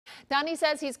Tunney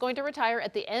says he's going to retire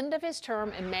at the end of his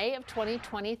term in May of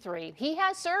 2023. He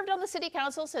has served on the city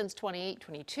council since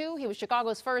 2022. He was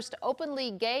Chicago's first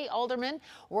openly gay alderman,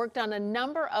 worked on a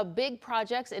number of big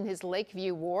projects in his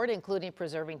Lakeview ward, including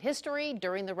preserving history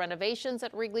during the renovations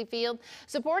at Wrigley Field,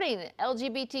 supporting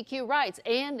LGBTQ rights,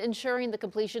 and ensuring the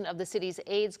completion of the city's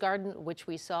AIDS garden, which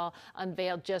we saw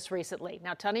unveiled just recently.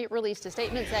 Now, Tunney released a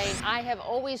statement saying, "I have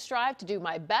always strived to do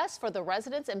my best for the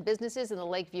residents and businesses in the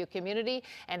Lakeview community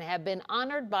and have been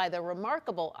honored by the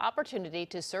remarkable opportunity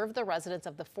to serve the residents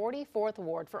of the 44th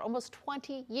Ward for almost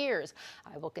 20 years.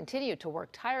 I will continue to work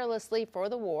tirelessly for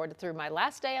the ward through my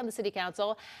last day on the city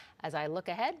council. As I look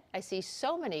ahead, I see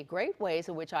so many great ways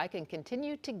in which I can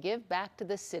continue to give back to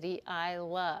the city I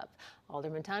love."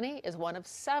 Alderman Tunney is one of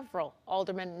several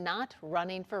aldermen not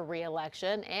running for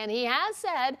re-election, and he has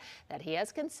said that he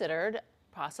has considered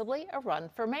possibly a run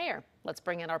for mayor. Let's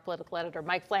bring in our political editor,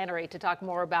 Mike Flannery, to talk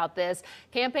more about this.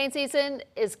 Campaign season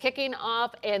is kicking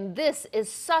off, and this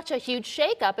is such a huge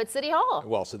shakeup at City Hall.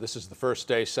 Well, so this is the first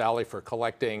day, Sally, for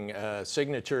collecting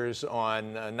signatures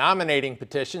on nominating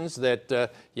petitions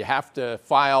that you have to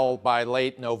file by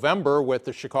late November with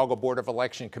the Chicago Board of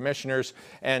Election Commissioners.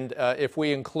 And if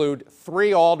we include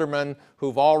 3 aldermen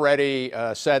who've already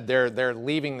said they're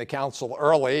leaving the council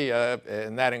early,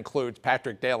 and that includes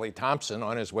Patrick Daley Thompson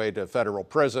on his way to federal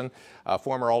prison,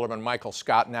 former Alderman Michael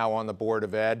Scott now on the Board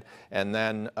of Ed, and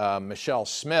then Michelle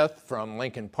Smith from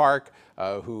Lincoln Park,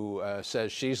 who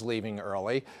says she's leaving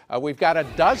early. We've got a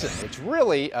dozen. It's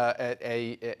really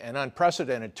an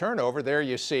unprecedented turnover. There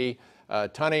you see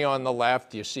Tunney on the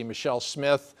left, you see Michelle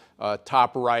Smith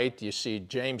top right, you see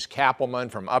James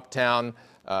Kappelman from Uptown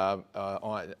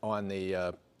on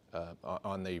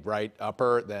the right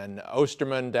upper, then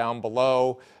Osterman down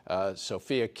below,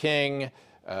 Sophia King,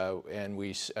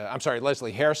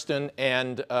 Leslie Hairston,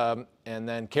 and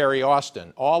then Carrie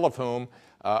Austin, all of whom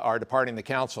are departing the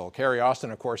council. Carrie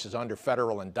Austin, of course, is under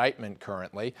federal indictment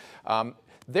currently.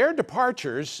 Their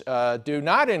departures do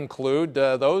not include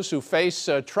those who face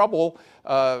trouble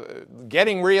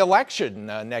getting re-election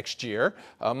next year.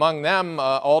 Among them,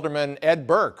 Alderman Ed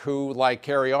Burke, who, like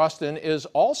Carrie Austin, is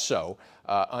also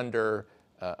under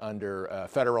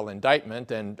federal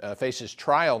indictment and faces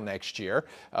trial next year.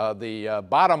 The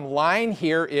bottom line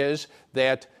here is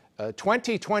that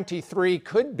 2023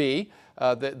 could be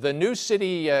the new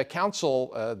city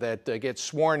council that gets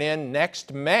sworn in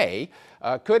next May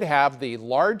could have the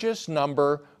largest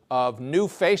number of new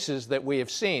faces that we have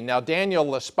seen. Now, Daniel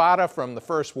LaSpada from the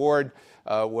First Ward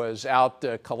was out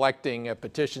collecting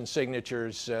petition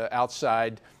signatures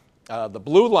outside the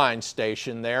Blue Line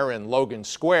station there in Logan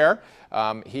Square.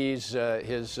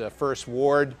 His First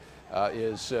Ward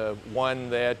is one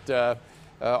that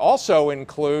also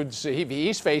includes,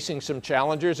 he's facing some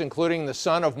challengers, including the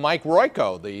son of Mike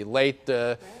Royko, the late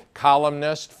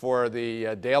columnist for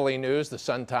the Daily News, the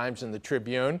Sun-Times, and the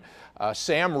Tribune.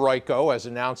 Sam Royko has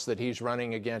announced that he's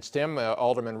running against him.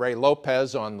 Alderman Ray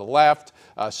Lopez on the left,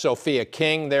 Sophia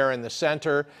King there in the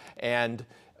center, and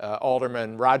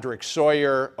Alderman Roderick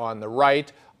Sawyer on the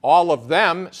right. All of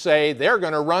them say they're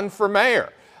going to run for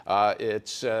mayor.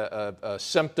 It's a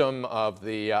symptom of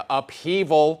the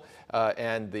upheaval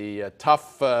and the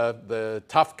tough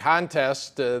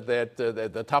contest,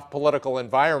 the tough political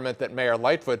environment that Mayor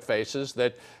Lightfoot faces,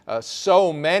 that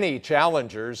so many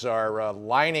challengers are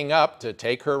lining up to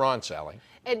take her on, Sally.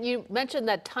 And you mentioned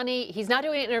that Tunney, he's not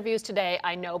doing interviews today,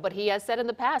 I know, but he has said in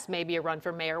the past maybe a run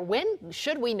for mayor. When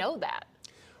should we know that?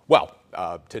 Well,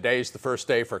 today's the first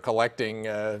day for collecting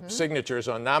signatures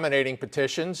on nominating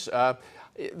petitions.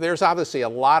 There's obviously a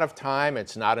lot of time.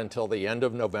 It's not until the end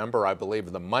of November. I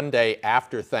believe the Monday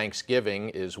after Thanksgiving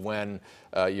is when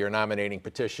your nominating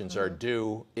petitions are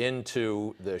due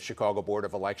into the Chicago Board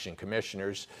of Election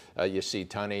Commissioners. You see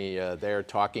Tunney there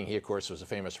talking. He, of course, was a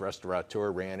famous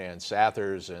restaurateur, ran Ann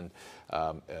Sather's, and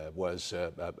was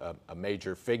a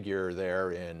major figure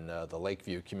there in the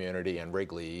Lakeview community and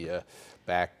Wrigley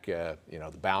back, the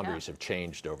boundaries have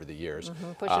changed over the years.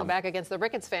 Pushing back against the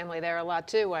Ricketts family there a lot,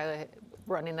 too,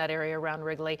 running that area around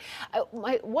Wrigley.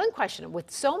 One question,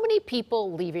 with so many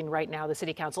people leaving right now the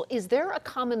city council, is there a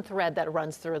common thread that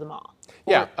runs through them all?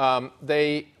 Yeah,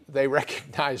 they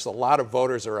recognize a lot of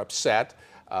voters are upset.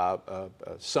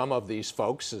 Some of these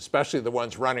folks, especially the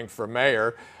ones running for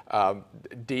mayor,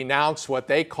 denounce what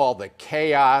they call the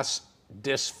chaos,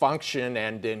 dysfunction,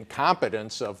 and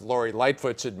incompetence of Lori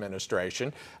Lightfoot's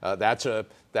administration.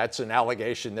 That's an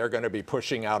allegation they're going to be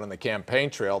pushing out on the campaign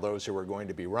trail, those who are going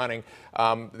to be running.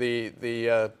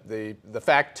 The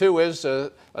fact, too, is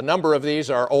a number of these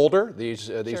are older. These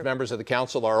members of the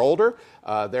council are older.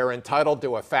 They're entitled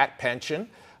to a fat pension.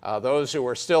 Those who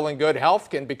are still in good health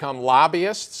can become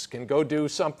lobbyists, can go do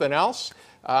something else.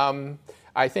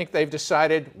 I think they've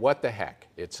decided, what the heck,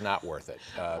 it's not worth it.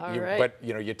 But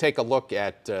you take a look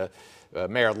at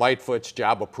Mayor Lightfoot's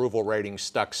job approval rating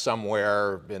stuck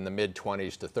somewhere in the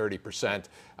mid-20s to 30%.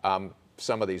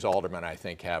 Some of these aldermen, I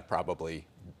think, have probably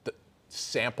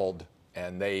sampled,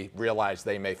 and they realize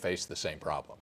they may face the same problem.